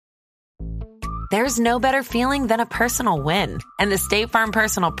There's no better feeling than a personal win. And the State Farm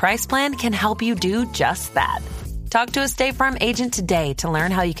Personal Price Plan can help you do just that. Talk to a State Farm agent today to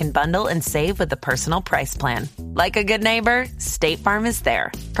learn how you can bundle and save with the Personal Price Plan. Like a good neighbor, State Farm is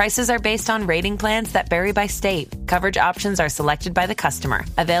there. Prices are based on rating plans that vary by state. Coverage options are selected by the customer.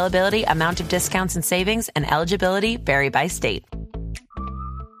 Availability, amount of discounts and savings, and eligibility vary by state.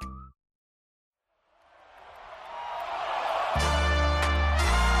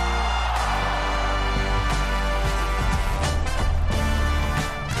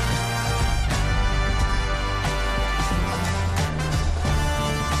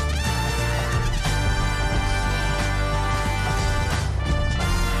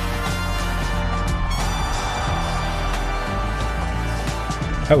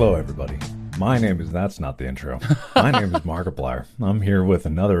 Hello, everybody. My name is, that's not the intro. My name is Markiplier. I'm here with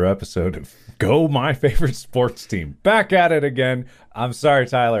another episode of Go My Favorite Sports Team. Back at it again. I'm sorry,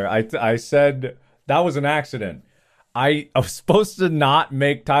 Tyler. I said that was an accident. I was supposed to not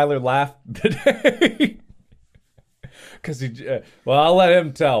make Tyler laugh today. Because I'll let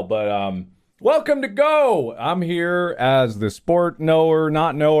him tell. But welcome to Go. I'm here as the sport knower,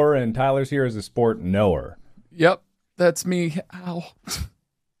 not knower, and Tyler's here as the sport knower. Yep, that's me. Ow.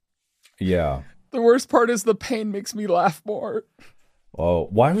 Yeah. The worst part is the pain makes me laugh more. Oh,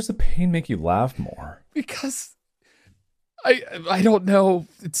 why does the pain make you laugh more? Because I don't know.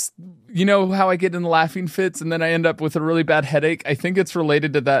 It's, you know how I get in laughing fits and then I end up with a really bad headache? I think it's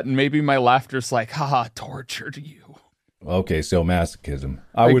related to that, and maybe my laughter's like, haha, torture to you. Okay, so masochism.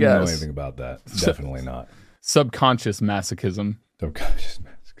 I wouldn't know anything about that. Definitely not. Subconscious masochism. Subconscious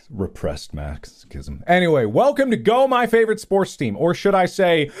masochism. Repressed masochism. Anyway, welcome to Go My Favorite Sports Team. Or should I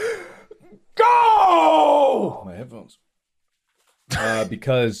say... Go! My headphones.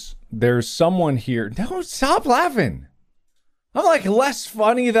 Because there's someone here. No, stop laughing. I'm like less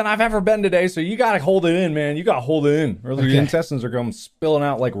funny than I've ever been today, so you gotta hold it in, man. You gotta hold it in, or your intestines are going spilling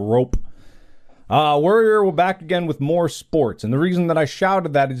out like rope. We're back again with more sports, and the reason that I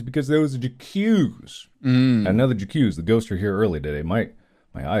shouted that is because there was a Jacques. Another Jacques. The ghosts are here early today. My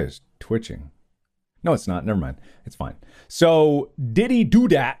eye is twitching. No, it's not. Never mind. It's fine. So, did he do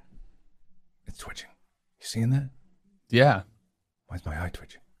that? It's twitching. You seeing that? Yeah. Why is my eye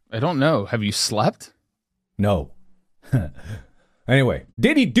twitching? I don't know. Have you slept? No. Anyway,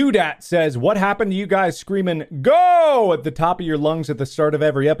 Diddy Do Dat says, what happened to you guys screaming, go, at the top of your lungs at the start of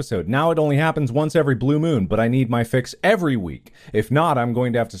every episode? Now it only happens once every blue moon, but I need my fix every week. If not, I'm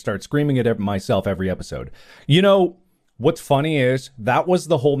going to have to start screaming at myself every episode. You know, what's funny is that was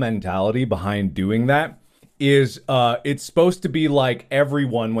the whole mentality behind doing that. Is it's supposed to be like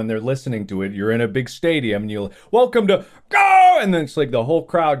everyone when they're listening to it, you're in a big stadium and you're welcome to go, and then it's like the whole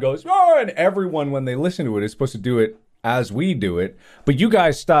crowd goes, oh, and everyone when they listen to it is supposed to do it as we do it, but you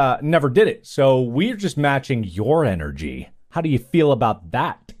guys never did it, so we're just matching your energy. How do you feel about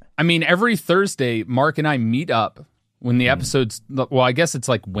that? I mean, every Thursday, Mark and I meet up when the episodes, well, I guess it's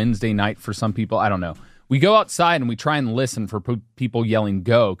like Wednesday night for some people, I don't know. We go outside and we try and listen for people yelling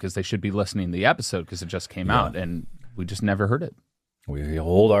go because they should be listening to the episode because it just came out, and we just never heard it. We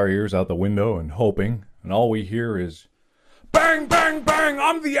hold our ears out the window and hoping, and all we hear is, bang, bang, bang,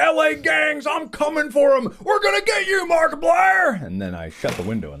 I'm the LA gangs, I'm coming for them, we're going to get you, Markiplier! And then I shut the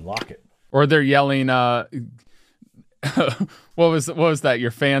window and lock it. Or they're yelling, what was that? Your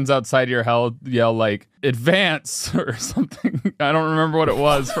fans outside your hell yell like advance or something. I don't remember what it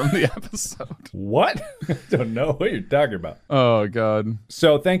was from the episode. What? I don't know what you're talking about. Oh God.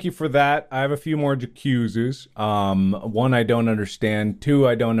 So thank you for that. I have a few more Jacques. One I don't understand. Two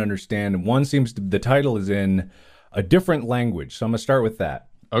I don't understand. And one seems to, the title is in a different language. So I'm gonna start with that.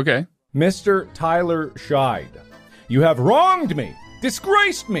 Okay. Mr. Tyler Scheid, you have wronged me,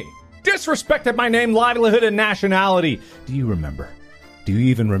 disgraced me, disrespected my name, livelihood, and nationality. Do you remember? Do you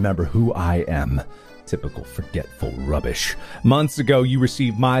even remember who I am? Typical forgetful rubbish. Months ago, you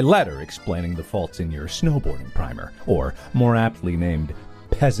received my letter explaining the faults in your snowboarding primer, or more aptly named,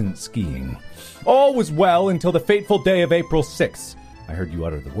 peasant skiing. All was well until the fateful day of April 6th. I heard you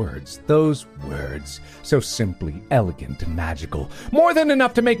utter the words, those words, so simply elegant and magical, more than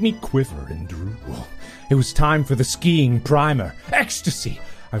enough to make me quiver and drool. It was time for the skiing primer. Ecstasy!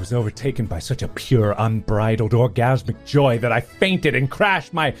 I was overtaken by such a pure, unbridled, orgasmic joy that I fainted and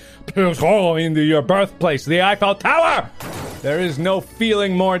crashed my into your birthplace, the Eiffel Tower! There is no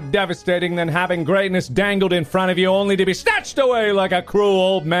feeling more devastating than having greatness dangled in front of you only to be snatched away like a cruel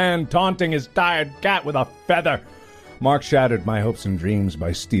old man taunting his tired cat with a feather. Mark shattered my hopes and dreams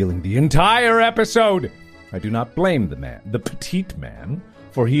by stealing the entire episode. I do not blame the petite man,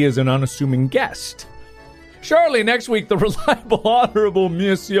 for he is an unassuming guest. Surely next week the reliable, honorable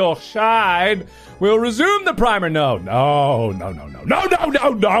Monsieur Scheid will resume the primer. No.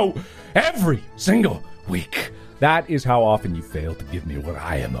 Every single week. That is how often you fail to give me what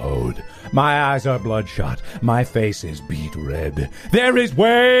I am owed. My eyes are bloodshot. My face is beet red. There is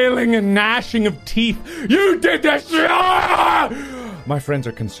wailing and gnashing of teeth. You did this! My friends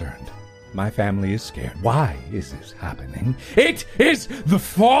are concerned. My family is scared. Why is this happening? It is the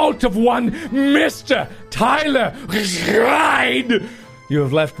fault of one Mr. Tyler Scheid. You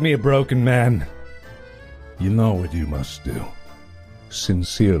have left me a broken man. You know what you must do.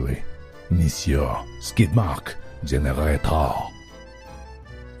 Sincerely, Monsieur Skidmark Generator.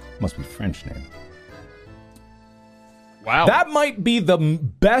 Must be French name. Wow. That might be the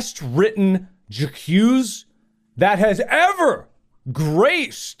best written J'accuse that has ever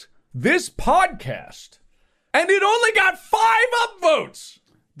graced this podcast. And it only got 5 upvotes.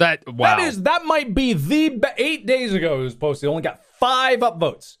 That might be 8 days ago it was posted. It only got 5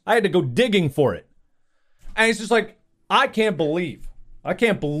 upvotes. I had to go digging for it. And it's just like, I can't believe that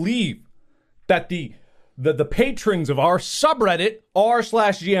the patrons of our subreddit,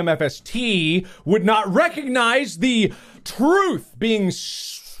 r/GMFST, would not recognize the truth being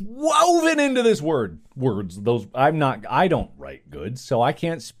woven into this words. I don't write good, so I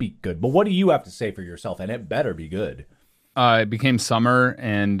can't speak good. But what do you have to say for yourself? And it better be good. It became summer,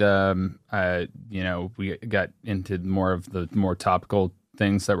 and we got into more of the more topical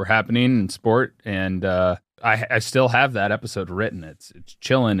things that were happening in sport, and I still have that episode written. It's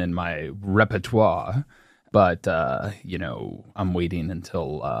chilling in my repertoire, but I'm waiting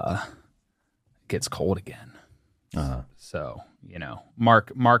until it gets cold again. So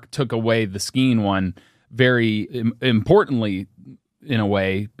Mark took away the skiing one very importantly in a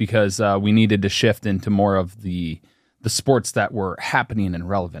way, because we needed to shift into more of the sports that were happening and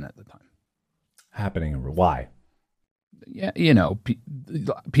relevant at the time. Why? Yeah,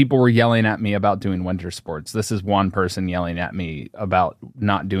 people were yelling at me about doing winter sports. This is one person yelling at me about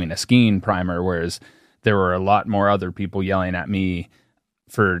not doing a skiing primer, whereas there were a lot more other people yelling at me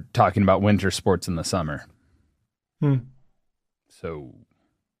for talking about winter sports in the summer. So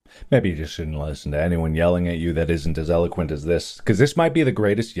maybe you just shouldn't listen to anyone yelling at you that isn't as eloquent as this, because this might be the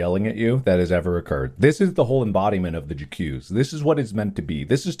greatest yelling at you that has ever occurred. This is the whole embodiment of the J'accuse. This is what it's meant to be.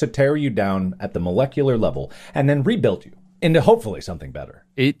 This is to tear you down at the molecular level and then rebuild you into hopefully something better.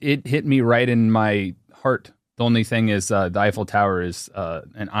 It hit me right in my heart. The only thing is the Eiffel Tower is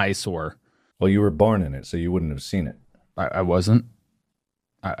an eyesore. Well, you were born in it, so you wouldn't have seen it. I wasn't.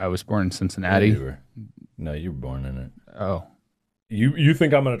 I was born in Cincinnati. No, you were born in it. Oh. You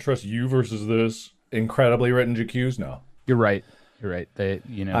think I'm going to trust you versus this incredibly written J'accuse? No. You're right. They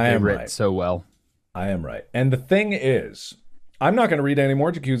write so well. I am right. And the thing is, I'm not going to read any more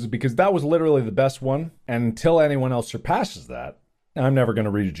J'accuses because that was literally the best one. And until anyone else surpasses that, I'm never going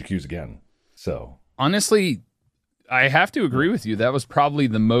to read a J'accuse again. So honestly, I have to agree with you. That was probably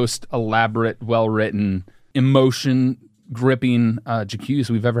the most elaborate, well-written, emotion-gripping J'accuse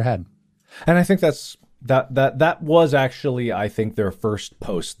we've ever had. And I think that was actually, I think, their first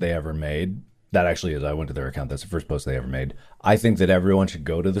post they ever made. That actually is. I went to their account. That's the first post they ever made. I think that everyone should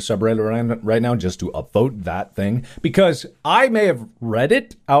go to the subreddit right now just to upvote that thing, because I may have read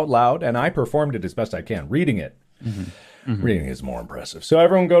it out loud and I performed it as best I can. Reading it. Reading is more impressive. So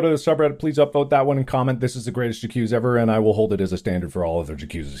everyone go to the subreddit. Please upvote that one and comment, "This is the greatest J'accuse ever," and I will hold it as a standard for all other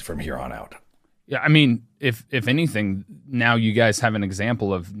J'accuses from here on out. Yeah, I mean, if anything, now you guys have an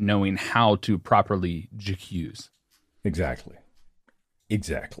example of knowing how to properly J'accuse. Exactly.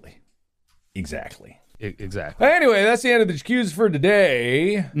 Anyway, that's the end of the J'accuse for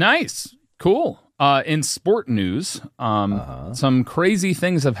today. Nice. Cool. In sport news, some crazy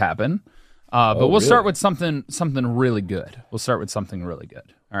things have happened. But we'll start with something really good.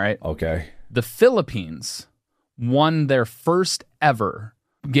 All right? Okay. The Philippines won their first ever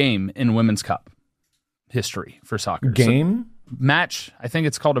game in Women's Cup history for soccer. Game? So, match. I think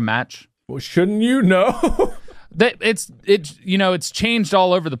it's called a match. Well, shouldn't you know? It's changed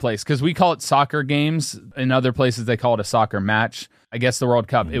all over the place because we call it soccer games. In other places, they call it a soccer match. I guess the World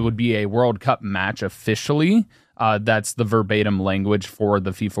Cup, it would be a World Cup match officially. That's the verbatim language for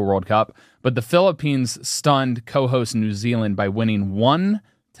the FIFA World Cup. But the Philippines stunned co-host New Zealand by winning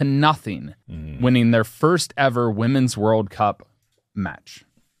 1-0, winning their first ever Women's World Cup match.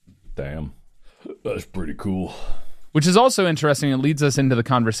 Damn. That's pretty cool. Which is also interesting. It leads us into the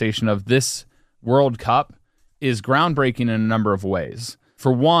conversation of this World Cup is groundbreaking in a number of ways.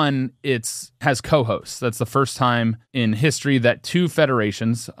 For one, it has co-hosts. That's the first time in history that two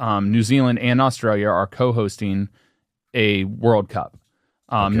federations, New Zealand and Australia, are co-hosting a World Cup.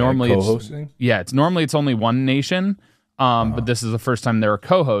 Normally, co-hosting. It's only one nation, but this is the first time there are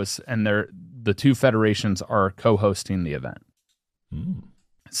co-hosts, and the two federations are co-hosting the event.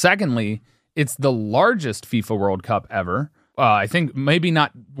 Secondly, it's the largest FIFA World Cup ever. I think maybe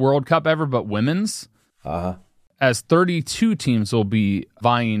not World Cup ever, but women's. As 32 teams will be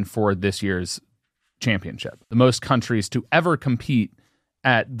vying for this year's championship, the most countries to ever compete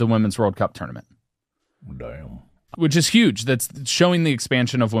at the Women's World Cup tournament. Damn. Which is huge. That's showing the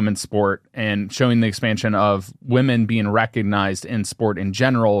expansion of women's sport and showing the expansion of women being recognized in sport in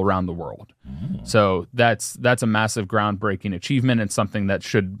general around the world. So that's a massive groundbreaking achievement and something that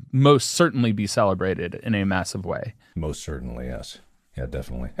should most certainly be celebrated in a massive way. Most certainly, yes. Yeah,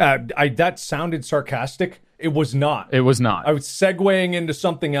 definitely. That sounded sarcastic. It was not. It was not. I was segueing into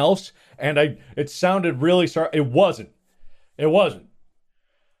something else, and it sounded really It wasn't. It wasn't.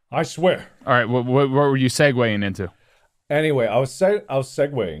 I swear. All right, what were you segueing into? Anyway, I was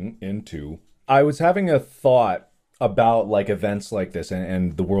segueing into. I was having a thought about like events like this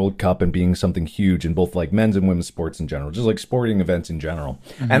and the World Cup and being something huge in both like men's and women's sports in general, just like sporting events in general.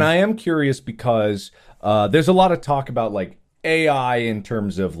 And I am curious because there's a lot of talk about like AI in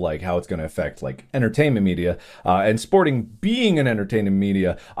terms of like how it's going to affect like entertainment media and sporting being an entertainment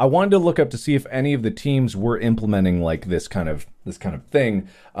media. I wanted to look up to see if any of the teams were implementing like this kind of thing.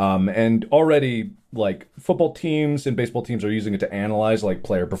 And already like football teams and baseball teams are using it to analyze like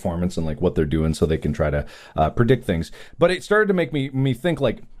player performance and like what they're doing so they can try to predict things. But it started to make me think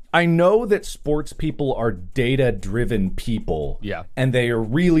like, I know that sports people are data-driven people. Yeah. And they are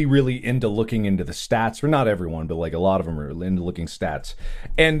really, really into looking into the stats. Or not everyone, but like a lot of them are into looking stats.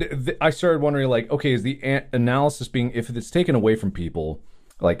 And I started wondering like, okay, is the analysis being, if it's taken away from people,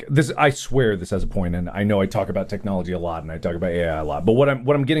 like this, I swear this has a point, and I know I talk about technology a lot and I talk about AI a lot, but what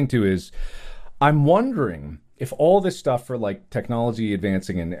I'm getting to is I'm wondering if all this stuff for like technology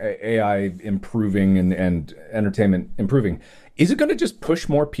advancing and AI improving and entertainment improving, is it going to just push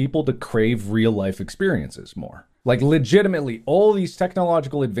more people to crave real life experiences more? Like legitimately, all these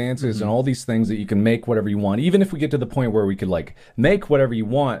technological advances and all these things that you can make whatever you want, even if we get to the point where we could like make whatever you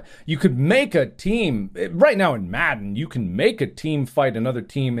want, you could make a team right now in Madden, you can make a team fight another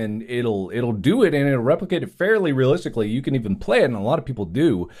team and it'll do it and it'll replicate it fairly realistically. You can even play it, and a lot of people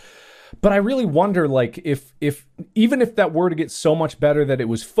do. But I really wonder, like, if even if that were to get so much better that it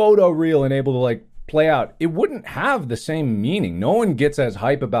was photoreal and able to like play out, it wouldn't have the same meaning. No one gets as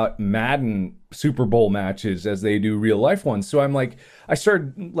hype about Madden Super Bowl matches as they do real life ones. So I'm like, I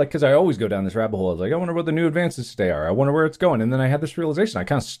started like, because I always go down this rabbit hole. I was like, I wonder what the new advances today are. I wonder where it's going. And then I had this realization. I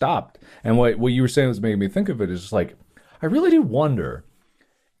kind of stopped. And what you were saying was making me think of it is just like, I really do wonder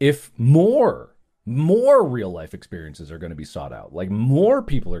if more real life experiences are going to be sought out. Like more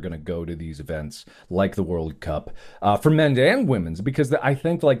people are going to go to these events like the World Cup for men and women's, because I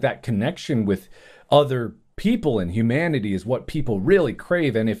think like that connection with other people and humanity is what people really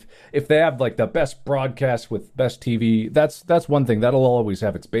crave. And if they have like the best broadcast with best TV, that's one thing that'll always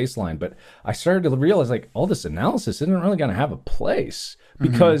have its baseline. But I started to realize like all this analysis isn't really going to have a place,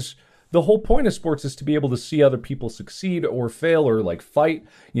 because the whole point of sports is to be able to see other people succeed or fail or like fight,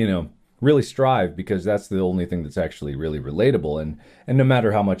 really strive, because that's the only thing that's actually really relatable. And no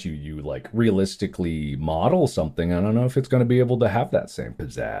matter how much you like realistically model something, I don't know if it's going to be able to have that same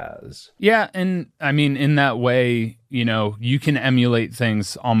pizzazz. Yeah, and I mean, in that way, you can emulate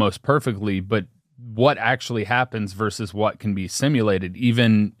things almost perfectly, but what actually happens versus what can be simulated,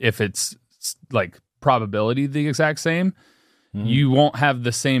 even if it's like probability the exact same, you won't have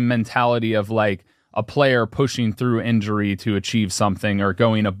the same mentality of like a player pushing through injury to achieve something or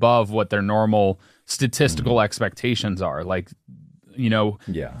going above what their normal statistical expectations are. Like,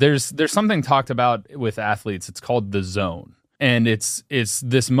 there's something talked about with athletes. It's called the zone. And it's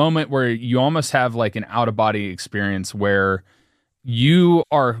this moment where you almost have like an out of body experience where you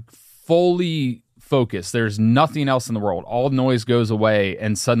are fully focused. There's nothing else in the world. All noise goes away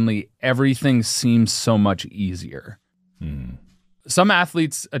and suddenly everything seems so much easier. Some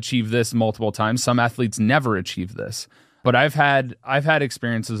athletes achieve this multiple times. Some athletes never achieve this. But I've had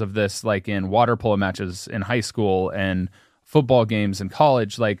experiences of this, like in water polo matches in high school and football games in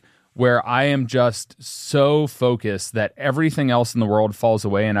college, like where I am just so focused that everything else in the world falls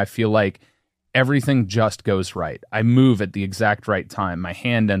away, and I feel like everything just goes right. I move at the exact right time. My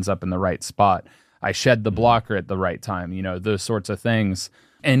hand ends up in the right spot. I shed the blocker at the right time. Those sorts of things.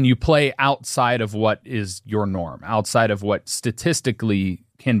 And you play outside of what is your norm, outside of what statistically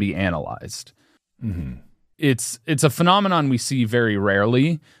can be analyzed. It's a phenomenon we see very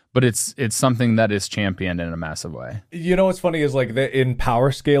rarely, but it's something that is championed in a massive way. You know what's funny is like in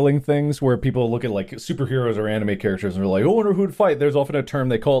power scaling things where people look at like superheroes or anime characters and they're like, oh, I wonder who'd fight. There's often a term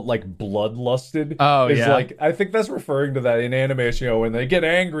they call it like bloodlusted. Oh, it's yeah. like, I think that's referring to that in animation. You know, when they get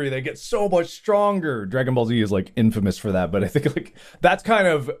angry, they get so much stronger. Dragon Ball Z is like infamous for that, but I think like that's kind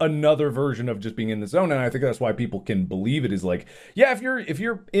of another version of just being in the zone, and I think that's why people can believe it is like, yeah, if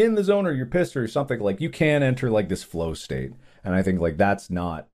you're in the zone or you're pissed or something, like you can enter like this flow state, and I think like that's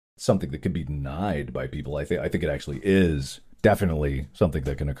not something that could be denied by people. I think it actually is definitely something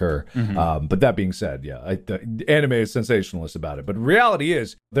that can occur. But that being said, yeah, anime is sensationalist about it. But reality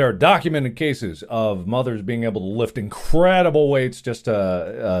is there are documented cases of mothers being able to lift incredible weights just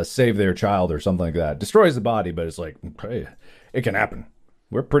to save their child or something like that. Destroys the body, but it's like, hey, it can happen.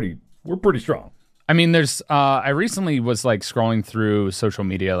 We're pretty strong. I mean, there's I recently was like scrolling through social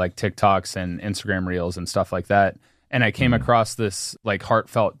media like TikToks and Instagram Reels and stuff like that. And I came across this like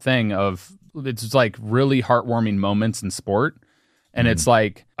heartfelt thing of it's like really heartwarming moments in sport. And it's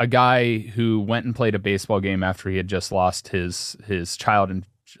like a guy who went and played a baseball game after he had just lost his child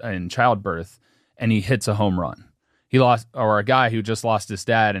in childbirth, and he hits a home run. Or a guy who just lost his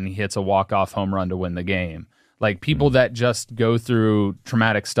dad and he hits a walk-off home run to win the game. Like people that just go through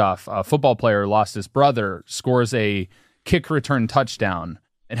traumatic stuff. A football player lost his brother, scores a kick return touchdown.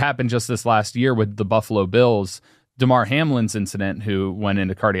 It happened just this last year with the Buffalo Bills. Damar Hamlin's incident, who went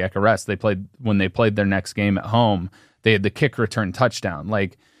into cardiac arrest, when they played their next game at home, they had the kick return touchdown.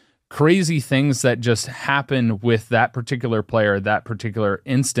 Like crazy things that just happen with that particular player, that particular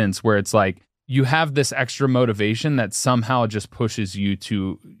instance, where it's like you have this extra motivation that somehow just pushes you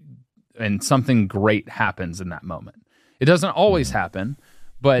to, and something great happens in that moment. It doesn't always happen,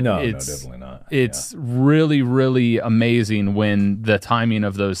 but it's definitely not. It's really, really amazing when the timing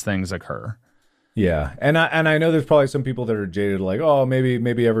of those things occur. Yeah, and I know there's probably some people that are jaded, like, oh,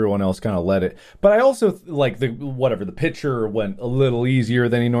 maybe everyone else kind of let it. But I also like the pitcher went a little easier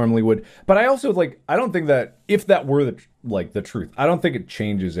than he normally would. But I also I don't think that if that were the truth, I don't think it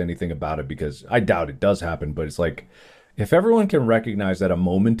changes anything about it, because I doubt it does happen. But it's like, if everyone can recognize that a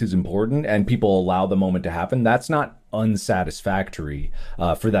moment is important and people allow the moment to happen, that's not unsatisfactory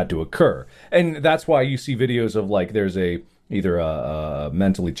for that to occur. And that's why you see videos of like there's either a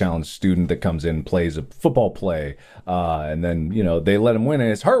mentally challenged student that comes in, plays a football play, and then, they let him win. And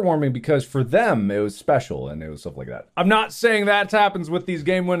it's heartwarming because for them, it was special and it was stuff like that. I'm not saying that happens with these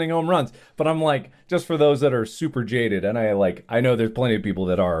game-winning home runs, but I'm like, just for those that are super jaded, and I know there's plenty of people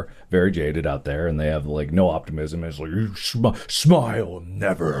that are very jaded out there and they have like no optimism. It's like, you smile,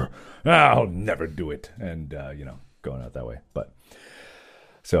 I'll never do it. And, going out that way. But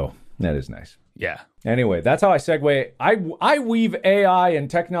so that is nice. Yeah. Anyway, that's how I segue. I weave AI and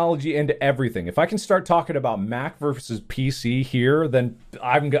technology into everything. If I can start talking about Mac versus PC here, then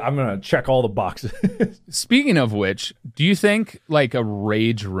I'm gonna check all the boxes. Speaking of which, do you think like a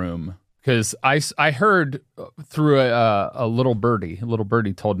rage room? Because I heard through a little birdie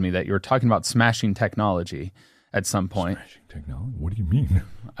told me that you were talking about smashing technology at some point. Smashing technology? What do you mean?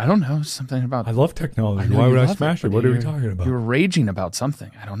 I don't know. Something about... I love technology. Why would I smash it? What are we talking about? You were raging about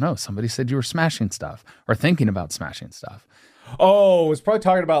something. I don't know. Somebody said you were smashing stuff or thinking about smashing stuff. Oh, I was probably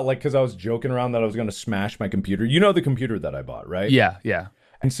talking about because I was joking around that I was going to smash my computer. You know the computer that I bought, right? Yeah.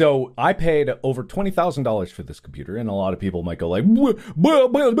 And so I paid over $20,000 for this computer, and a lot of people might go like,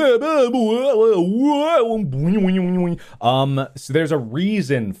 so there's a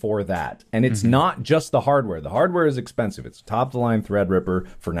reason for that, and it's not just the hardware. The hardware is expensive. It's top-of-the-line Threadripper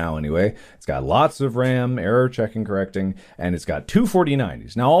for now, anyway. It's got lots of RAM, error checking, correcting, and it's got two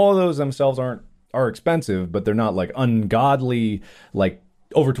 4090s. Now, all of those themselves are expensive, but they're not like ungodly, like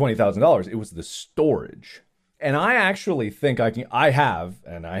over $20,000. It was the storage. And I actually think I've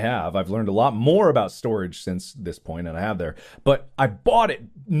learned a lot more about storage since this point, and I have there. But I bought it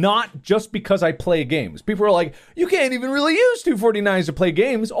not just because I play games. People are like, you can't even really use 249s to play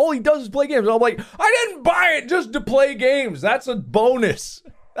games. All he does is play games. I'm like, I didn't buy it just to play games. That's a bonus.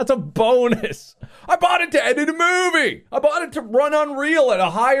 That's a bonus. I bought it to edit a movie. I bought it to run Unreal at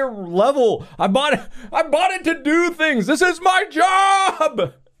a higher level. I bought it to do things. This is my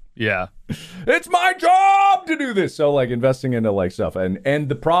job. Yeah. It's my job to do this. So like investing into like stuff. And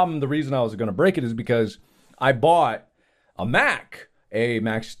the reason I was going to break it is because I bought a Mac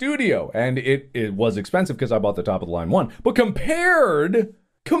Studio, and it was expensive because I bought the top of the line one. But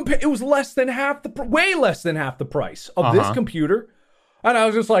it was way less than half the price of this computer. And I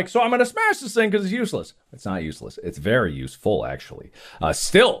was just like, so I'm going to smash this thing because it's useless. It's not useless. It's very useful, actually.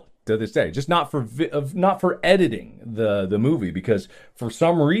 Still to this day, just not for editing the movie, because for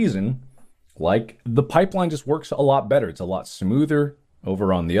some reason, like, the pipeline just works a lot better. It's a lot smoother.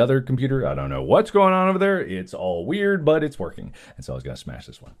 over on the other computer. I don't know what's going on over there. It's all weird, but it's working. And so I was going to smash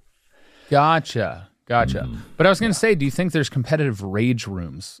this one. Gotcha. But I was going to say, do you think there's competitive rage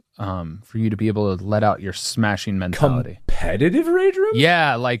rooms for you to be able to let out your smashing mentality? Competitive rage rooms?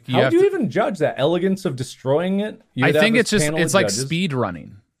 Yeah, like how do you even judge that elegance of destroying it? I think it's like speed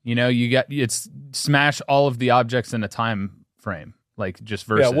running. You know, it's smash all of the objects in a time frame, like just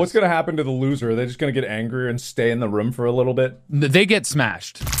versus. Yeah, what's going to happen to the loser? Are they just going to get angrier and stay in the room for a little bit? They get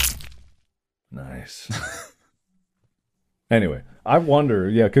smashed. Nice. Anyway, I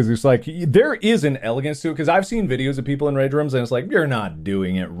wonder, because it's like, there is an elegance to it, because I've seen videos of people in rage rooms, and it's like, you're not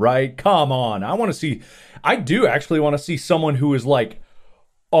doing it right. Come on. I do actually want to see someone who is like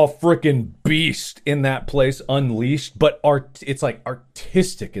a freaking beast in that place, unleashed, but it's like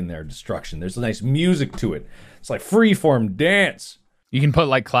artistic in their destruction. There's nice music to it. It's like freeform dance. You can put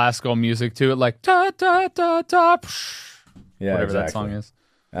like classical music to it, like ta ta ta ta. Yeah, whatever exactly. that song is.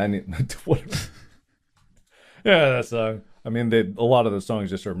 Yeah, that song. I mean, a lot of the songs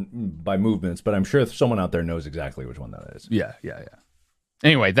just are by movements, but I'm sure someone out there knows exactly which one that is. Yeah.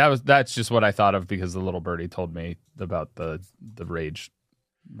 Anyway, that's just what I thought of because the little birdie told me about the rage.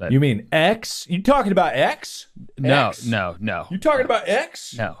 You mean X? You talking about X? No. You talking about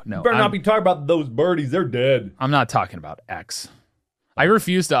X? No. You better not be talking about those birdies. They're dead. I'm not talking about X. I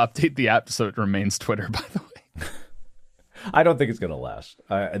refuse to update the app so it remains Twitter, by the way. I don't think it's going to last.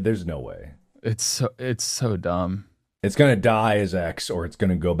 There's no way. It's so dumb. It's going to die as X, or it's going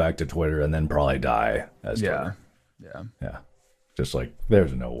to go back to Twitter and then probably die as Twitter. Yeah. Just like,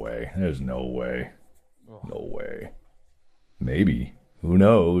 there's no way. There's no way. No way. Maybe. Who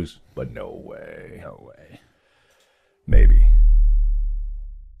knows? But no way. No way. Maybe.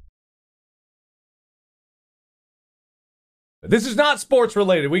 This is not sports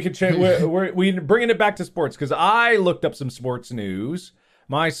related. We could change. We're bringing it back to sports because I looked up some sports news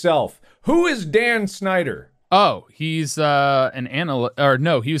myself. Who is Dan Snyder? Oh, he's an analyst, or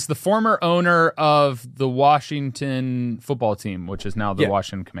no, he was the former owner of the Washington football team, which is now the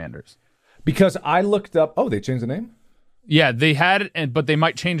Washington Commanders. Because I looked up. Oh, they changed the name? Yeah, they had it, but they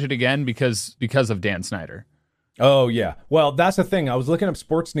might change it again because of Dan Snyder. Oh, yeah. Well, that's the thing. I was looking up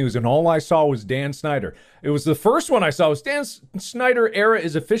sports news, and all I saw was Dan Snyder. It was the first one I saw was Dan Snyder era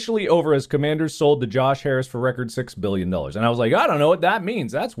is officially over as Commanders sold to Josh Harris for record $6 billion. And I was like, I don't know what that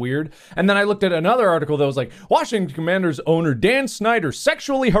means. That's weird. And then I looked at another article that was like, Washington Commanders owner Dan Snyder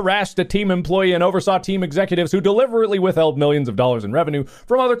sexually harassed a team employee and oversaw team executives who deliberately withheld millions of dollars in revenue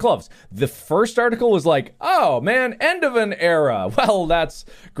from other clubs. The first article was like, oh, man, end of an era. Well, that's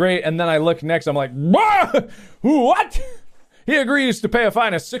great. And then I look next, I'm like, what? He agrees to pay a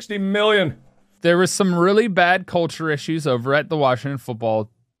fine of $60 million. There was some really bad culture issues over at the Washington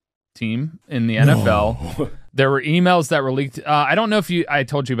football team in the NFL. No. There were emails that were leaked. I don't know if I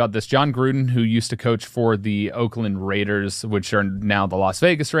told you about this. John Gruden, who used to coach for the Oakland Raiders, which are now the Las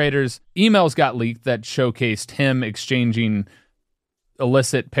Vegas Raiders, emails got leaked that showcased him exchanging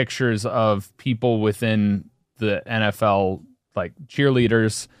illicit pictures of people within the NFL, like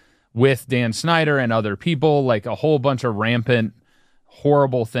cheerleaders, with Dan Snyder and other people, like a whole bunch of rampant,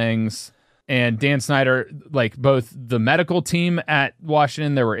 horrible things. And Dan Snyder, like both the medical team at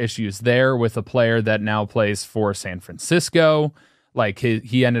Washington, there were issues there with a player that now plays for San Francisco. Like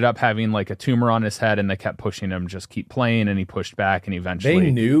he ended up having like a tumor on his head and they kept pushing him, just keep playing. And he pushed back and eventually.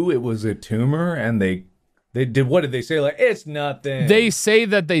 They knew it was a tumor and they did, what did they say? Like, it's nothing. They say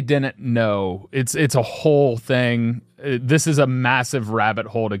that they didn't know. It's a whole thing. This is a massive rabbit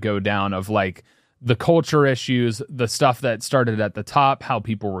hole to go down of like the culture issues, the stuff that started at the top, how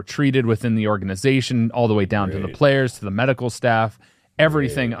people were treated within the organization, all the way down to the players, to the medical staff,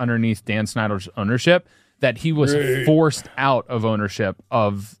 everything underneath Dan Snyder's ownership, that he was forced out of ownership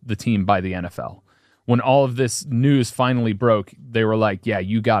of the team by the NFL. When all of this news finally broke, they were like, yeah,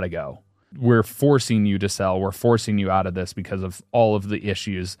 you got to go. We're forcing you to sell. We're forcing you out of this because of all of the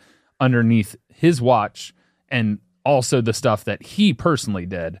issues underneath his watch, and also the stuff that he personally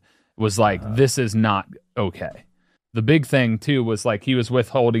did was like, this is not okay. The big thing too was like he was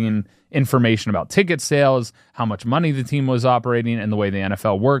withholding information about ticket sales, how much money the team was operating, and the way the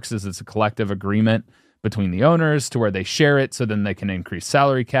NFL works is it's a collective agreement between the owners to where they share it so then they can increase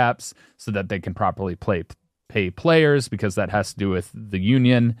salary caps so that they can properly pay players, because that has to do with the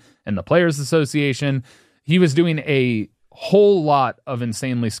union and the Players Association. He was doing a whole lot of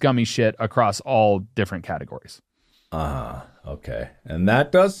insanely scummy shit across all different categories. Okay. And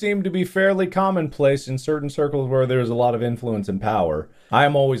that does seem to be fairly commonplace in certain circles where there's a lot of influence and power. I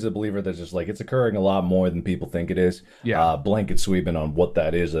am always a believer that just like it's occurring a lot more than people think it is. Yeah. Blanket sweeping on what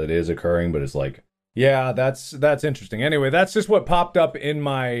that is occurring, but it's like Yeah, that's interesting. Anyway, that's just what popped up in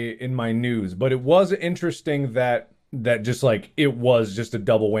my news. But it was interesting that just like it was just a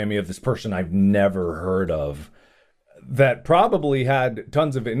double whammy of this person I've never heard of that probably had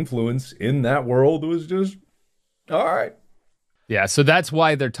tons of influence in that world. It was just all right. Yeah, so that's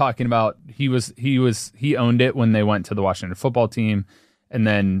why they're talking about he owned it when they went to the Washington football team and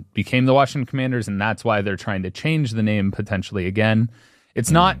then became the Washington Commanders, and that's why they're trying to change the name potentially again.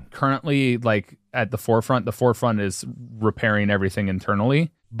 It's not currently like at the forefront. The forefront is repairing everything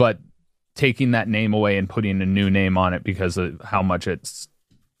internally, but taking that name away and putting a new name on it because of how much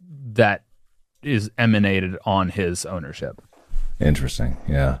that is emanated on his ownership. Interesting.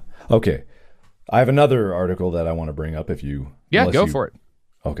 Yeah. Okay. I have another article that I want to bring up if you... Yeah, go for it.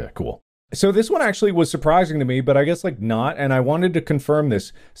 Okay, cool. So this one actually was surprising to me, but I guess like not, and I wanted to confirm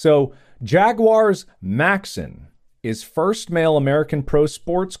this. So Jaguars' Maxon is first male American pro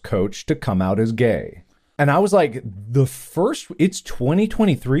sports coach to come out as gay. And I was like, it's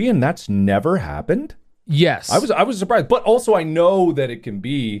 2023 and that's never happened? Yes. I was surprised, but also I know that it can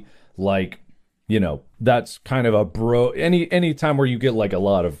be like, that's kind of a bro, any time where you get like a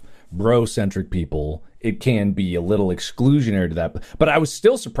lot of bro-centric people, it can be a little exclusionary to that. But I was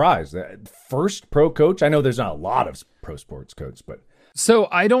still surprised that first pro coach, I know there's not a lot of pro sports coaches, but... So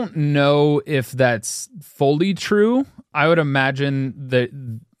I don't know if that's fully true. I would imagine that,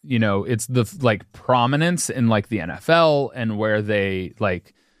 it's the like prominence in like the NFL and where they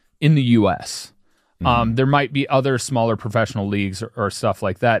like in the US. There might be other smaller professional leagues or stuff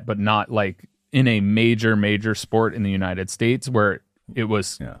like that, but not like in a major sport in the United States where it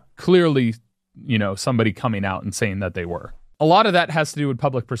was clearly, somebody coming out and saying that they were. A lot of that has to do with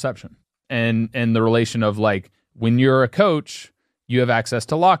public perception and the relation of like when you're a coach, you have access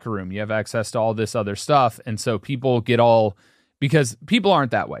to locker room, you have access to all this other stuff. And so people get because people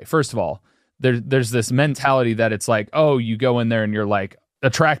aren't that way. First of all, there's this mentality that it's like, oh, you go in there and you're like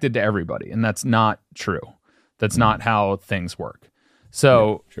attracted to everybody. And that's not true. That's not how things work.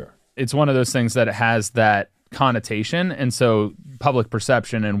 So it's one of those things that it has that connotation. And so public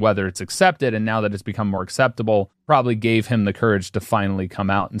perception and whether it's accepted, and now that it's become more acceptable, probably gave him the courage to finally come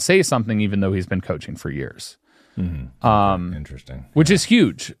out and say something, even though he's been coaching for years. Interesting. Which is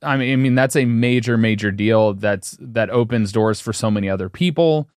huge. I mean, that's a major deal that opens doors for so many other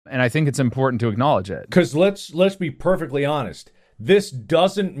people. And I think it's important to acknowledge it. Because let's be perfectly honest. This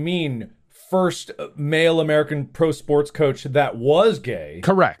doesn't mean first male American pro sports coach that was gay.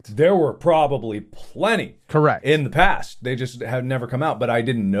 Correct. There were probably plenty. Correct. In the past. They just have never come out. But I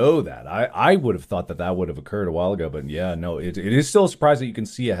didn't know that. I would have thought that would have occurred a while ago. But yeah, no, it is still a surprise that you can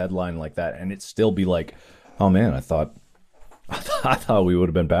see a headline like that and it still be like, oh man, I thought we would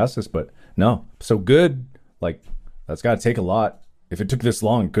have been past this, but no. So good. Like, that's got to take a lot. If it took this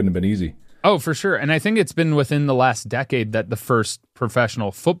long, it couldn't have been easy. Oh, for sure. And I think it's been within the last decade that the first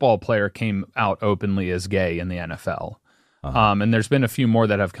professional football player came out openly as gay in the NFL. And there's been a few more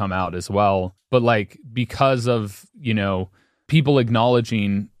that have come out as well. But like, because of, people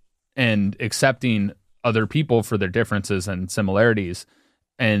acknowledging and accepting other people for their differences and similarities.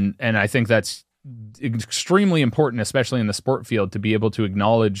 And I think that's extremely important, especially in the sport field, to be able to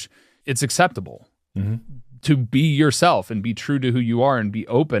acknowledge it's acceptable to be yourself and be true to who you are and be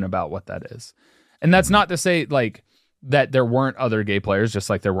open about what that is. And that's not to say like that there weren't other gay players,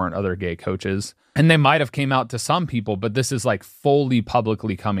 just like there weren't other gay coaches, and they might have came out to some people, but this is like fully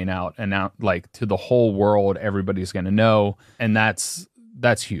publicly coming out and out like to the whole world. Everybody's going to know. And that's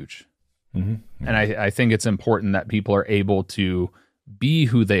huge. And I think it's important that people are able to be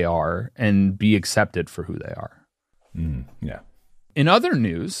who they are and be accepted for who they are. Yeah. In other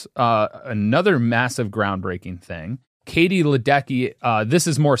news, another massive groundbreaking thing, Katie Ledecky, this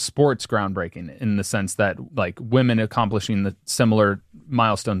is more sports groundbreaking in the sense that like women accomplishing the similar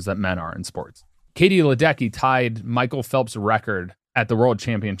milestones that men are in sports. Katie Ledecky tied Michael Phelps' record at the World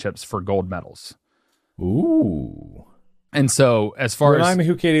Championships for gold medals. Ooh. And so as far Remind me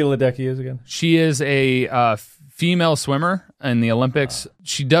who Katie Ledecky is again? She is a female swimmer in the Olympics.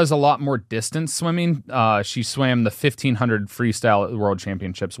 She does a lot more distance swimming. She swam the 1500 freestyle at the World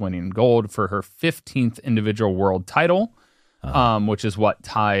Championships, winning gold for her 15th individual world title, which is what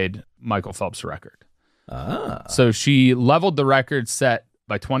tied Michael Phelps' record. So she leveled the record set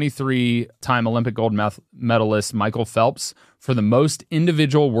by 23-time Olympic gold medalist Michael Phelps for the most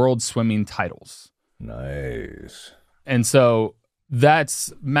individual world swimming titles. Nice. And so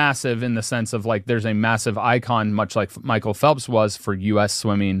that's massive in the sense of like there's a massive icon, much like Michael Phelps was for U.S.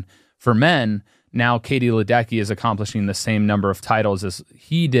 swimming for men. Now Katie Ledecky is accomplishing the same number of titles as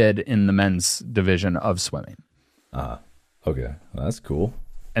he did in the men's division of swimming. Okay, well, that's cool.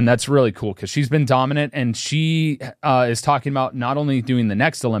 And that's really cool because she's been dominant, and she is talking about not only doing the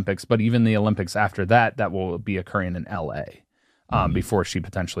next Olympics, but even the Olympics after that will be occurring in LA before she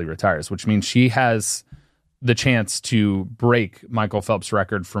potentially retires, which means she has the chance to break Michael Phelps'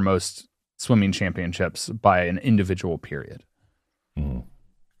 record for most swimming championships by an individual period.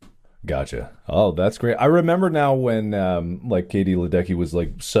 Gotcha. Oh, that's great. I remember now when like Katie Ledecky was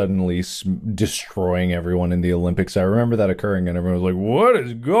like suddenly destroying everyone in the Olympics. I remember that occurring, and everyone was like, "What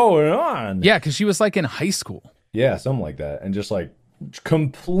is going on?" Yeah, because she was like in high school. Yeah, something like that, and just like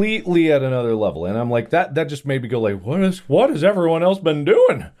completely at another level. And I'm like, that just made me go like, what has everyone else been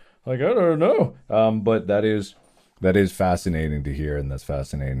doing? Like, I don't know. But that is fascinating to hear, and that's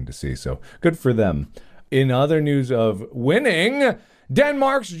fascinating to see. So good for them. In other news of winning,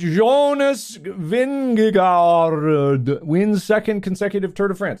 Denmark's Jonas Vingegaard wins second consecutive Tour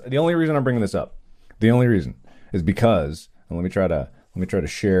de France. The only reason I'm bringing this up, is because, and let me try to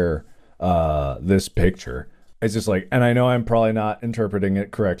share this picture. It's just like, and I know I'm probably not interpreting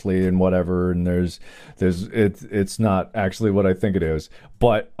it correctly and whatever, and it's not actually what I think it is,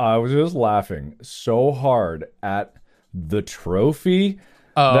 but I was just laughing so hard at the trophy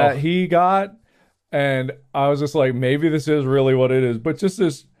that he got, and I was just like, maybe this is really what it is, but just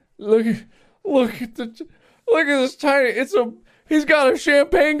this, look at this tiny, he's got a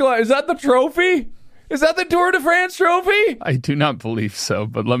champagne glass. Is that the trophy? Is that the Tour de France trophy? I do not believe so,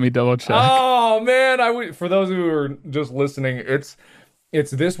 but let me double check. Oh man, for those who are just listening, it's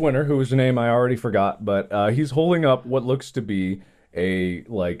this winner whose name I already forgot, but he's holding up what looks to be a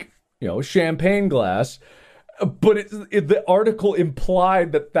champagne glass, but the article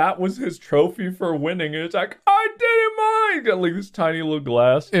implied that was his trophy for winning, and it's like, I didn't mind. Got like this tiny little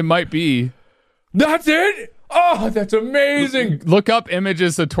glass. It might be. That's it. Oh, that's amazing. Look up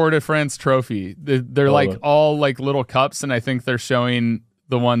images of Tour de France trophy. They're like all like little cups, and I think they're showing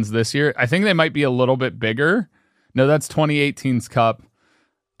the ones this year. I think they might be a little bit bigger. No, that's 2018's cup.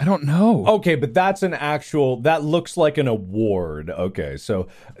 I don't know. Okay, but that's that looks like an award. Okay, so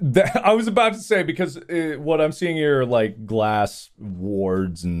I was about to say, because what I'm seeing here are like glass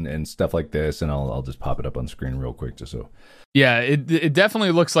awards and stuff like this, and I'll just pop it up on screen real quick just so. Yeah, it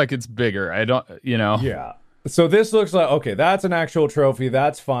definitely looks like it's bigger. Yeah. So this looks like, okay, that's an actual trophy.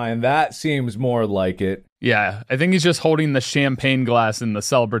 That's fine. That seems more like it. Yeah, I think he's just holding the champagne glass in the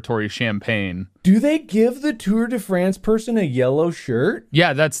celebratory champagne. Do they give the Tour de France person a yellow shirt?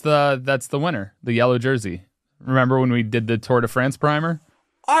 Yeah, that's the winner, the yellow jersey. Remember when we did the Tour de France primer?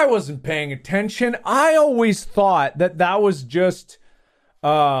 I wasn't paying attention. I always thought that was just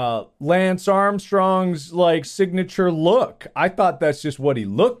Lance Armstrong's like signature look. I thought that's just what he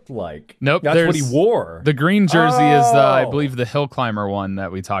looked like. Nope, that's what he wore. The green jersey is I believe the hill climber one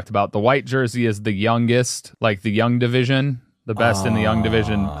that we talked about. The white jersey is the youngest, like the young division, the best in the young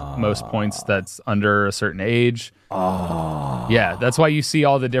division, most points that's under a certain age. Yeah, that's why you see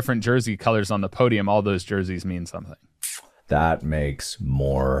all the different jersey colors on the podium. All those jerseys mean something. That makes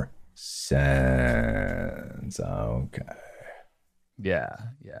more sense. Okay. Yeah.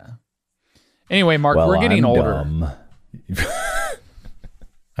 Anyway, Mark, we're getting older.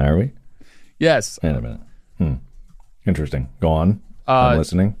 Are we? Yes. Wait a minute. Interesting. Go on. I'm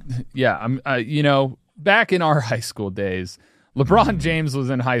listening. Yeah. I'm. Back in our high school days, LeBron James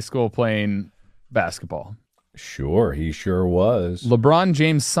was in high school playing basketball. Sure, he sure was. LeBron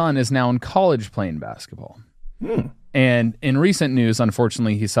James' son is now in college playing basketball. And in recent news,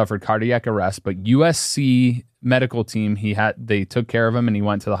 unfortunately, he suffered cardiac arrest, but USC medical team, they took care of him and he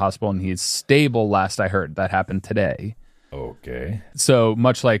went to the hospital and he's stable, last I heard. That happened today. Okay. So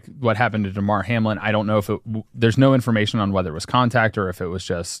much like what happened to DeMar Hamlin, I don't know if there's no information on whether it was contact or if it was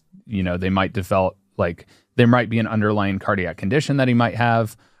just, they might develop, like there might be an underlying cardiac condition that he might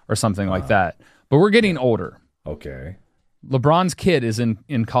have or something like that. But we're getting older. Okay. LeBron's kid is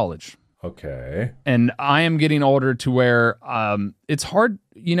in college. Okay. And I am getting older to where it's hard.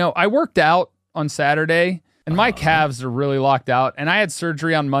 I worked out on Saturday and my calves are really locked out. And I had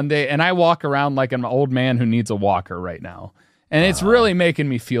surgery on Monday and I walk around like an old man who needs a walker right now. And it's really making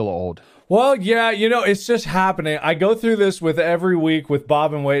me feel old. Well, yeah, it's just happening. I go through this with every week with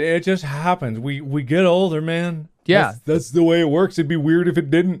Bob and Wade. It just happens. We get older, man. Yeah. That's the way it works. It'd be weird if it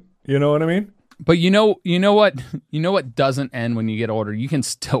didn't. You know what I mean? But you know what doesn't end when you get older? You can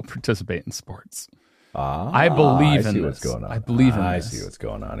still participate in sports. I believe in this. What's going on. I believe in this. I see what's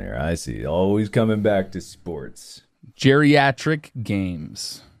going on here. I see. Always coming back to sports. Geriatric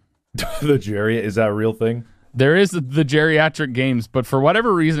games. Is that a real thing? There is the geriatric games, but for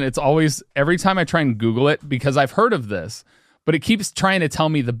whatever reason, it's always, every time I try and Google it, because I've heard of this, but it keeps trying to tell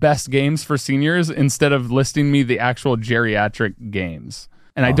me the best games for seniors instead of listing me the actual geriatric games.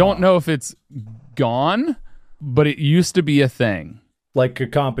 And I don't know if it's gone, but it used to be a thing. Like a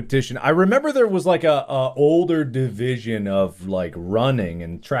competition. I remember there was like a older division of like running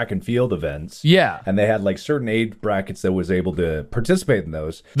and track and field events. Yeah. And they had like certain age brackets that was able to participate in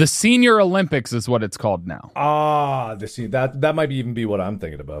those. The Senior Olympics is what it's called now. That might even be what I'm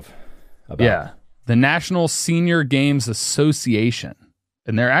thinking about. Yeah. The National Senior Games Association.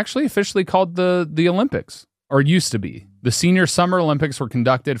 And they're actually officially called the Olympics, or used to be. The Senior Summer Olympics were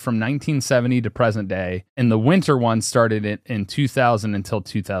conducted from 1970 to present day, and the winter one started in 2000 until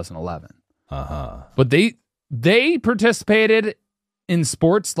 2011. But they participated in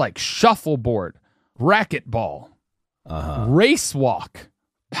sports like shuffleboard, racquetball, race walk,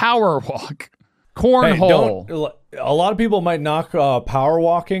 power walk, cornhole. Hey, a lot of people might knock power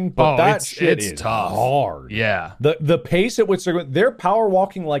walking, but that shit is tough. Hard. Yeah. The pace at which they're power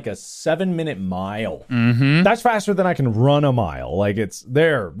walking like a 7-minute mile. Mm-hmm. That's faster than I can run a mile. Like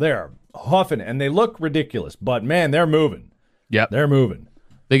they're huffing and they look ridiculous, but man, they're moving. Yep. They're moving.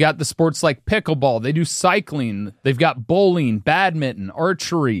 They got the sports like pickleball. They do cycling. They've got bowling, badminton,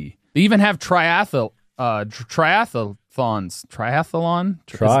 archery. They even have triathlons. Triathlon?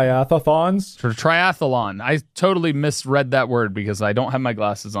 Triathlon. I totally misread that word because I don't have my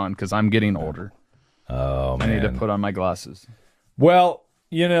glasses on because I'm getting older. Oh, man. I need to put on my glasses. Well,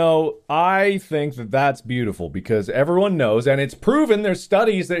 I think that that's beautiful because everyone knows, and it's proven, there's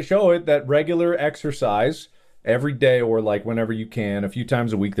studies that show it, that regular exercise every day or like whenever you can, a few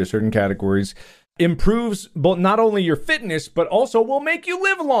times a week, there's certain categories, improves both not only your fitness, but also will make you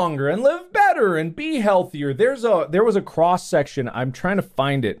live longer and live better and be healthier. There was a cross section. I'm trying to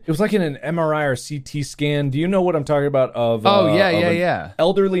find it. It was like in an MRI or CT scan. Do you know what I'm talking about? An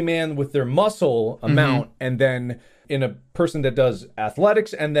elderly man with their muscle amount, and then in a person that does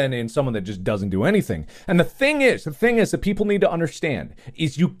athletics, and then in someone that just doesn't do anything. And the thing is that people need to understand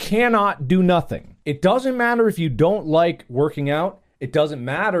is you cannot do nothing. It doesn't matter if you don't like working out. It doesn't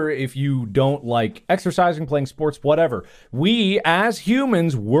matter if you don't like exercising, playing sports, whatever. We, as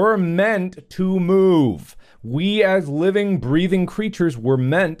humans, were meant to move. We, as living, breathing creatures, were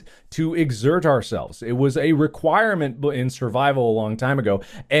meant to exert ourselves. It was a requirement in survival a long time ago.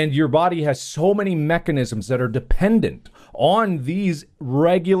 And your body has so many mechanisms that are dependent on these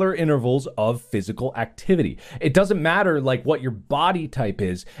regular intervals of physical activity. It doesn't matter like what your body type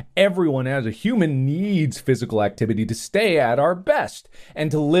is. Everyone as a human needs physical activity to stay at our best and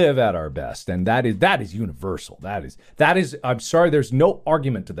to live at our best. And that is universal. That is, I'm sorry, there's no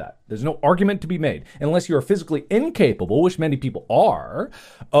argument to that. There's no argument to be made unless you're physically incapable, which many people are,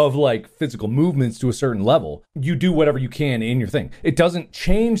 of like physical movements to a certain level. You do whatever you can in your thing. It doesn't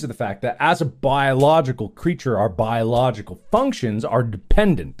change the fact that as a biological creature, our biological functions are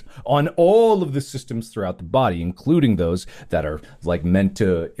dependent on all of the systems throughout the body, including those that are like meant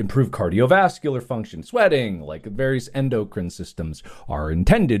to improve cardiovascular function, sweating, like various endocrine systems are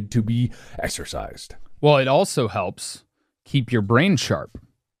intended to be exercised. Well, it also helps keep your brain sharp.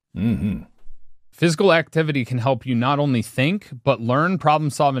 Mm-hmm. Physical activity can help you not only think, but learn, problem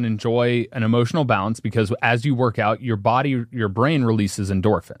solve, and enjoy an emotional balance because as you work out, your brain releases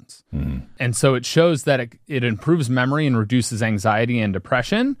endorphins. Mm-hmm. And so it shows that it improves memory and reduces anxiety and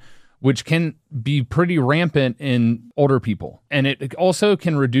depression, which can be pretty rampant in older people. And it also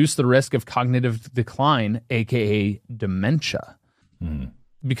can reduce the risk of cognitive decline, aka dementia. Mm-hmm.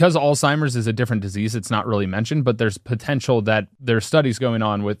 Because Alzheimer's is a different disease, it's not really mentioned, but there's potential that there's studies going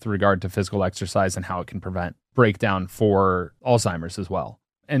on with regard to physical exercise and how it can prevent breakdown for Alzheimer's as well.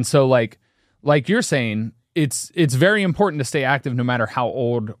 And so like you're saying, it's very important to stay active no matter how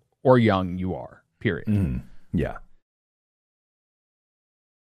old or young you are, period. Mm-hmm. Yeah.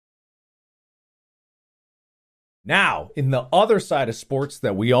 Now, in the other side of sports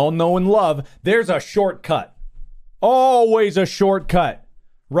that we all know and love, there's a shortcut. Always a shortcut.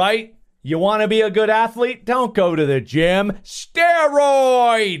 Right? You want to be a good athlete? Don't go to the gym.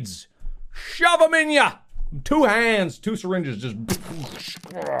 Steroids! Shove them in ya! 2 hands, 2 syringes, just...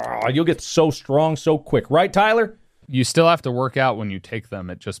 You'll get so strong so quick. Right, Tyler? You still have to work out when you take them.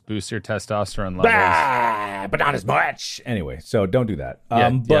 It just boosts your testosterone levels. But not as much. Anyway, so don't do that.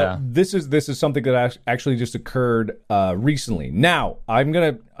 Yeah. This is something that actually just occurred recently. Now,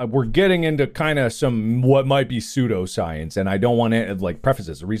 we're getting into kind of some what might be pseudoscience, and I don't want to like preface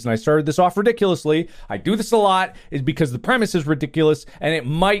this. The reason I started this off ridiculously, I do this a lot, is because the premise is ridiculous, and it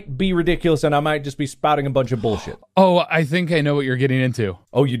might be ridiculous, and I might just be spouting a bunch of bullshit. Oh, I think I know what you're getting into.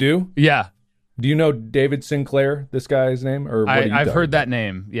 Oh, you do? Yeah. Do you know David Sinclair, this guy's name? Or I've heard that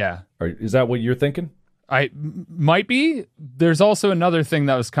name, yeah. Is that what you're thinking? Might be. There's also another thing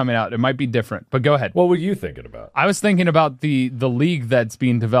that was coming out. It might be different, but go ahead. What were you thinking about? I was thinking about the league that's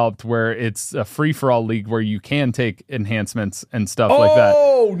being developed where it's a free-for-all league where you can take enhancements and stuff like that.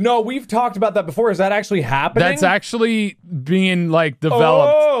 Oh, no, we've talked about that before. Is that actually happening? That's actually being like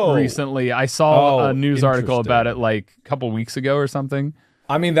developed recently. I saw a news article about it like a couple weeks ago or something.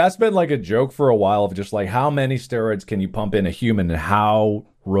 I mean, that's been like a joke for a while of just like how many steroids can you pump in a human and how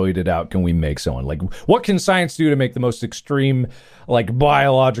roided out can we make someone? Like, what can science do to make the most extreme, like,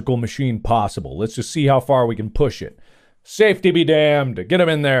 biological machine possible? Let's just see how far we can push it. Safety be damned. Get them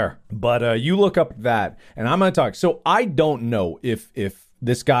in there. But you look up that, and I'm going to talk. So I don't know if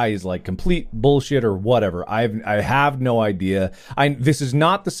this guy is like complete bullshit or whatever. I have no idea. This is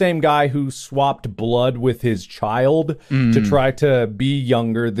not the same guy who swapped blood with his child to try to be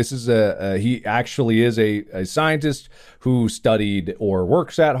younger. This is he actually is a scientist who studied or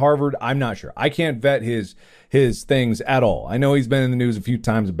works at Harvard. I'm not sure. I can't vet his things at all. I know he's been in the news a few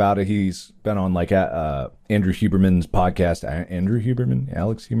times about it. He's been on like Andrew Huberman's podcast.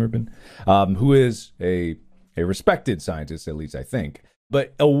 Alex Huberman, who is a respected scientist, at least I think.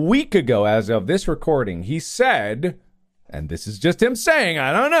 But a week ago, as of this recording, he said, and this is just him saying,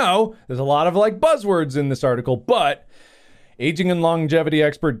 I don't know, there's a lot of like buzzwords in this article, but aging and longevity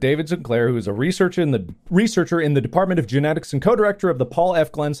expert David Sinclair, who is a researcher in the Department of Genetics and co-director of the Paul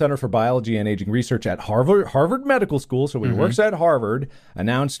F. Glenn Center for Biology and Aging Research at Harvard Medical School, so he works at Harvard,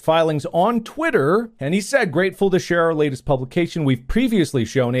 announced filings on Twitter, and he said, grateful to share our latest publication. We've previously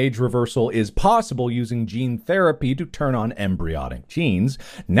shown age reversal is possible using gene therapy to turn on embryonic genes.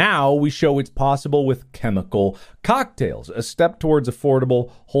 Now we show it's possible with chemical cocktails, a step towards affordable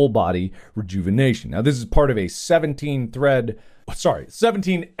whole body rejuvenation. Now, this is part of a 17X's.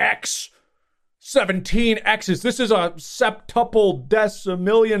 This is a septuple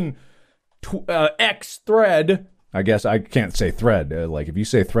decimillion X thread. I guess I can't say thread. Like if you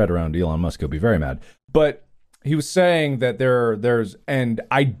say thread around Elon Musk, he'll be very mad. But he was saying that there's, and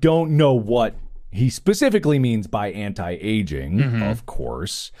I don't know what he specifically means by anti-aging, of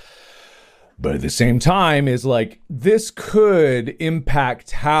course. But at the same time is like, this could impact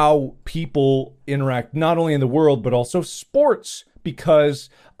how people interact, not only in the world, but also sports, because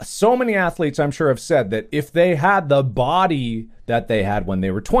so many athletes, I'm sure, have said that if they had the body that they had when they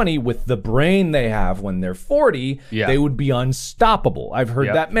were 20 with the brain they have when they're 40, they would be unstoppable. I've heard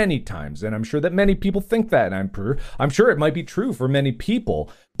that many times, and I'm sure that many people think that, and I'm sure it might be true for many people.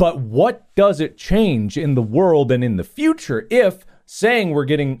 But what does it change in the world and in the future if saying we're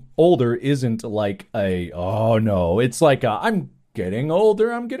getting older isn't like it's like I'm getting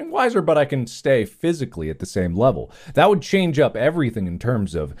older, I'm getting wiser, but I can stay physically at the same level. That would change up everything in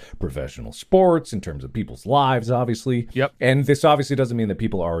terms of professional sports, in terms of people's lives, obviously. Yep. And this obviously doesn't mean that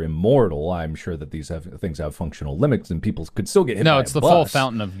people are immortal. I'm sure that these things have functional limits and people could still get hit by a bus. No, it's the full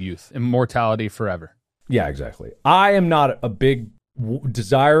fountain of youth. Immortality forever. Yeah, exactly. I am not a big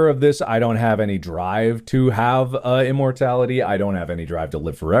desire of this. I don't have any drive to have immortality. I don't have any drive to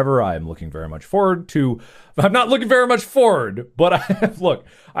live forever. I'm looking very much forward to. I'm not looking very much forward, but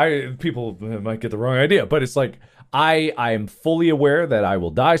people might get the wrong idea, but it's like I am fully aware that I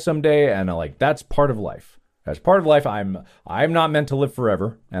will die someday, and that's part of life. As part of life, I'm not meant to live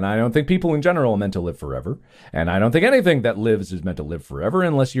forever, and I don't think people in general are meant to live forever, and I don't think anything that lives is meant to live forever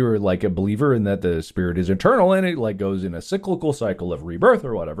unless you're like a believer in that the spirit is eternal and it like goes in a cyclical cycle of rebirth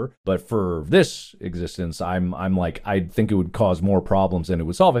or whatever. But for this existence, I'm like, I think it would cause more problems than it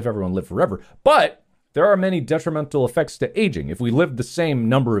would solve if everyone lived forever. But there are many detrimental effects to aging. If we lived the same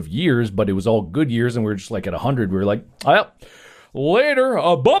number of years, but it was all good years, and we're just like at 100, we're like, well, later,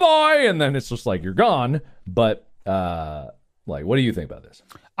 bye-bye, and then it's just like you're gone. But what do you think about this?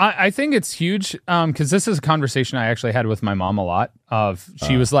 I think it's huge because this is a conversation I actually had with my mom a lot.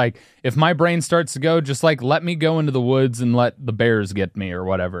 She was like, if my brain starts to go, just like let me go into the woods and let the bears get me or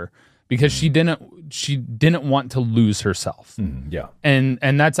whatever, because she didn't want to lose herself. Yeah,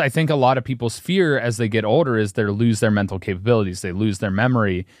 and that's, I think, a lot of people's fear as they get older is they lose their mental capabilities, they lose their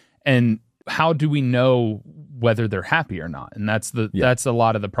memory, and how do we know whether they're happy or not? And that's a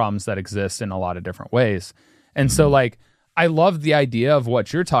lot of the problems that exist in a lot of different ways. And so like, I love the idea of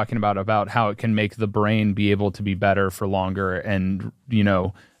what you're talking about how it can make the brain be able to be better for longer and,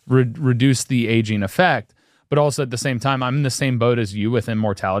 reduce the aging effect. But also at the same time, I'm in the same boat as you with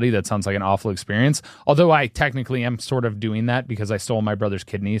immortality. That sounds like an awful experience. Although I technically am sort of doing that because I stole my brother's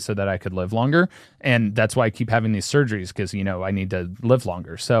kidney so that I could live longer. And that's why I keep having these surgeries because, I need to live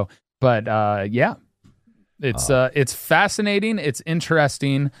longer. So, but yeah. It's fascinating. It's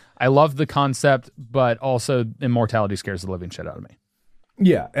interesting. I love the concept, but also immortality scares the living shit out of me.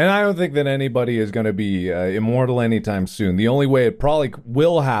 Yeah, and I don't think that anybody is going to be immortal anytime soon. The only way it probably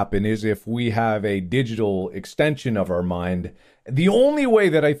will happen is if we have a digital extension of our mind. The only way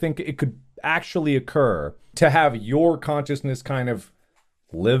that I think it could actually occur to have your consciousness kind of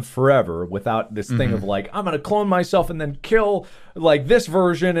live forever without this thing of like, I'm going to clone myself and then kill like this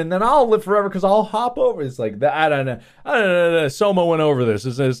version and then I'll live forever because I'll hop over. It's like that. I don't know. Soma went over this.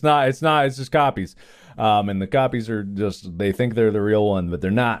 It's just copies. And the copies are just, they think they're the real one, but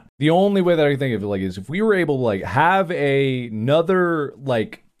they're not. The only way that I can think of it like is if we were able to like have another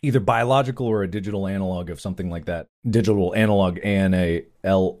like either biological or a digital analog of something like that. Digital analog, ANALOGUE,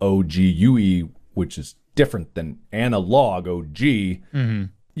 which is different than analog, OG.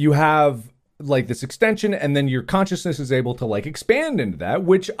 You have like this extension and then your consciousness is able to like expand into that,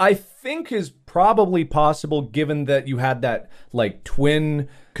 which I think is probably possible given that you had that like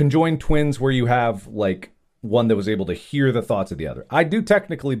conjoined twins where you have like one that was able to hear the thoughts of the other. I do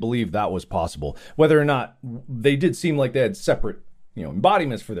technically believe that was possible, whether or not they did seem like they had separate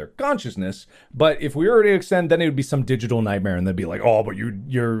embodiments for their consciousness. But if we were to extend, then it would be some digital nightmare and they'd be like, oh, but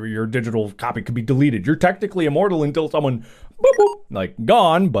your digital copy could be deleted. You're technically immortal until someone boop, boop, like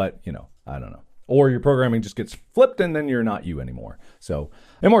gone, but I don't know. Or your programming just gets flipped and then you're not you anymore. So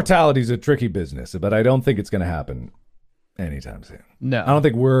immortality is a tricky business, but I don't think it's going to happen anytime soon. No. I don't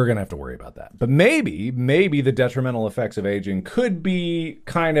think we're going to have to worry about that. But maybe the detrimental effects of aging could be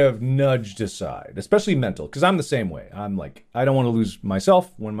kind of nudged aside, especially mental, because I'm the same way. I'm like, I don't want to lose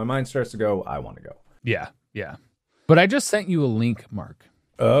myself. When my mind starts to go, I want to go. Yeah. But I just sent you a link, Mark.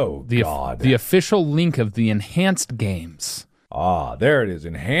 Oh, God. The official link of the enhanced games. Ah, there it is.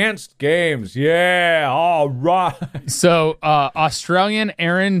 Enhanced games. Yeah. All right. So Australian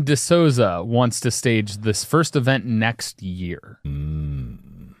Aaron D'Souza wants to stage this first event next year.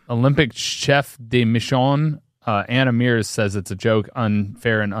 Olympic chef de mission, Anna Mears, says it's a joke,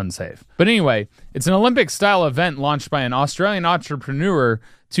 unfair, and unsafe. But anyway, it's an Olympic-style event launched by an Australian entrepreneur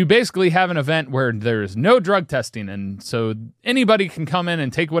to basically have an event where there's no drug testing. And so anybody can come in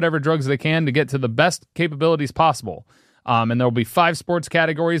and take whatever drugs they can to get to the best capabilities possible. And there will be 5 sports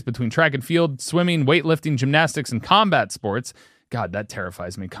categories between track and field, swimming, weightlifting, gymnastics, and combat sports. God, that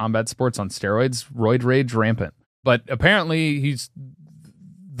terrifies me. Combat sports on steroids, roid rage rampant. But apparently he's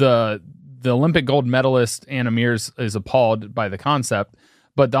the Olympic gold medalist, Anna Mears, is appalled by the concept,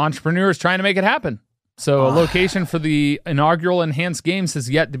 but the entrepreneur is trying to make it happen. So a location for the inaugural Enhanced Games has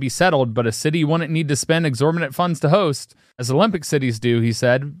yet to be settled, but a city wouldn't need to spend exorbitant funds to host, as Olympic cities do, he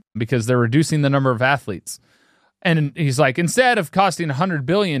said, because they're reducing the number of athletes. And he's like, instead of costing $100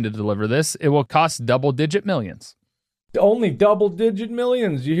 billion to deliver this, it will cost double-digit millions. Only double-digit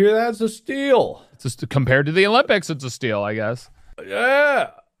millions. You hear that? It's a steal. It's just compared to the Olympics, it's a steal, I guess.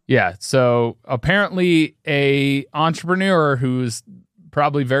 Yeah. So apparently a entrepreneur who's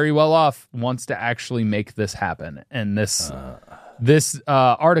probably very well off wants to actually make this happen. And this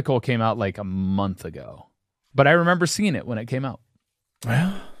article came out like a month ago. But I remember seeing it when it came out.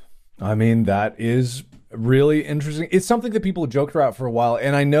 Well, I mean, that is really interesting. It's something that people joked about for a while,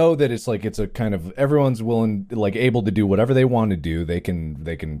 and I know that it's like it's a kind of everyone's willing, like able to do whatever they want to do. They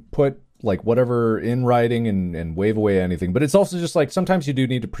can put like whatever in writing and wave away anything. But it's also just like sometimes you do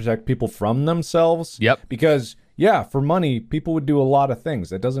need to protect people from themselves. Yep. Because for money, people would do a lot of things.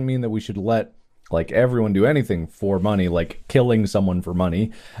 That doesn't mean that we should let like everyone do anything for money, like killing someone for money,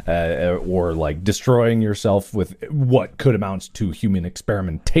 or like destroying yourself with what could amount to human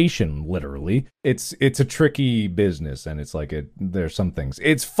experimentation, literally. It's a tricky business, and it's like there's some things.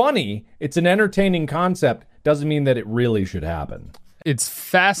 It's funny. It's an entertaining concept. Doesn't mean that it really should happen. It's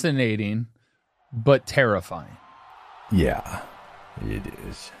fascinating, but terrifying. Yeah, it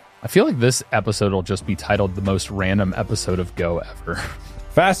is. I feel like this episode will just be titled the most random episode of Go ever.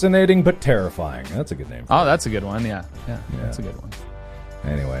 Fascinating but terrifying. That's a good name. Oh, that's a good one. Yeah, that's a good one.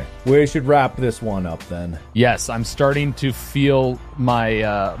 Anyway, we should wrap this one up then. Yes, I'm starting to feel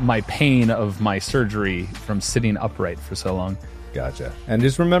my pain of my surgery from sitting upright for so long. Gotcha. And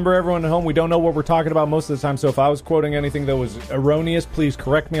just remember, everyone at home, we don't know what we're talking about most of the time, so if I was quoting anything that was erroneous, please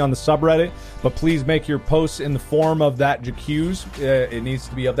correct me on the subreddit, but please make your posts in the form of that J'accuse. It needs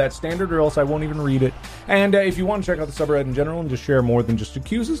to be of that standard, or else I won't even read it. And if you want to check out the subreddit in general and just share more than just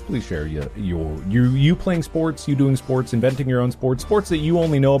J'accuses, please share you playing sports, you doing sports, inventing your own sports that you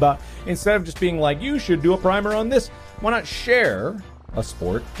only know about. Instead of just being like, you should do a primer on this, why not share a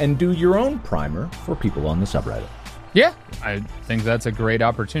sport and do your own primer for people on the subreddit? Yeah, I think that's a great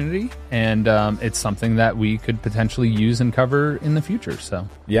opportunity, and it's something that we could potentially use and cover in the future. So,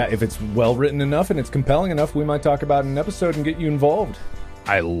 yeah, if it's well written enough and it's compelling enough, we might talk about it in an episode and get you involved.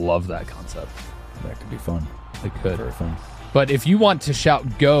 I love that concept. That could be fun. It could. Very fun. But if you want to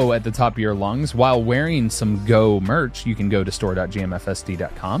shout go at the top of your lungs while wearing some go merch, you can go to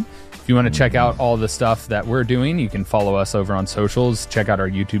store.gmfsd.com. If you want to check out all the stuff that we're doing, you can follow us over on socials, check out our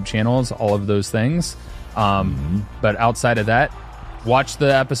YouTube channels, all of those things. But outside of that, watch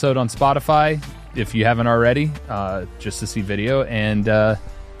the episode on Spotify if you haven't already, just to see video. And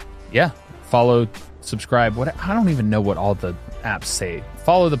follow, subscribe. I don't even know what all the apps say.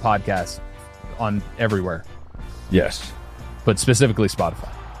 Follow the podcast on everywhere. Yes. But specifically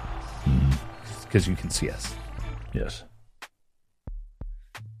Spotify. Because you can see us. Yes.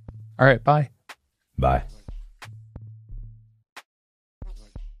 All right, bye. Bye.